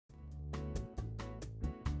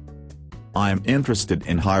I'm interested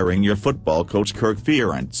in hiring your football coach Kirk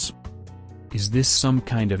Ferentz. Is this some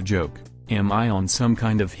kind of joke? Am I on some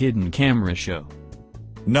kind of hidden camera show?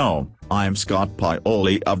 No, I'm Scott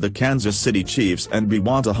Pioli of the Kansas City Cheifs and we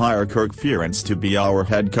want to hire Kirk Ferentz to be our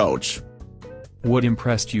head coach. What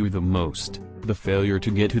impressed you the most? The failure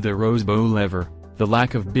to get to the Rose Bowl ever, the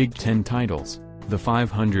lack of Big Ten titles, the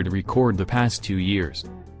 500 record the past 2 years.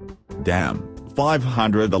 Damn,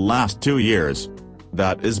 500 the last 2 years.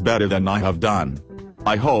 That is better than I have done.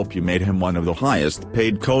 I hope you made him one of the highest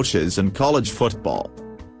paid coaches in college football.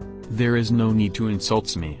 There is no need to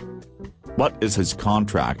insult me. What is his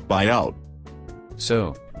contract buyout?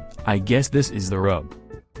 So, I guess this is the rub.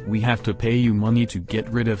 We have to pay you money to get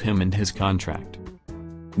rid of him and his contract.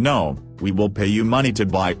 No, we will pay you money to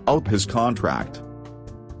buy out his contract.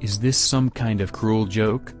 Is this some kind of cruel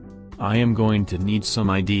joke? I am going to need some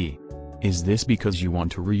ID. Is this because you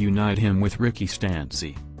want to reunite him with Ricky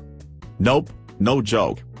Stancy? Nope, no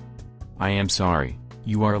joke. I am sorry,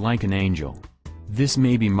 you are like an angel. This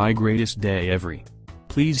may be my greatest day ever.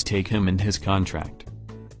 Please take him and his contract.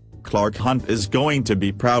 Clark Hunt is going to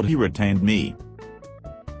be proud he retained me.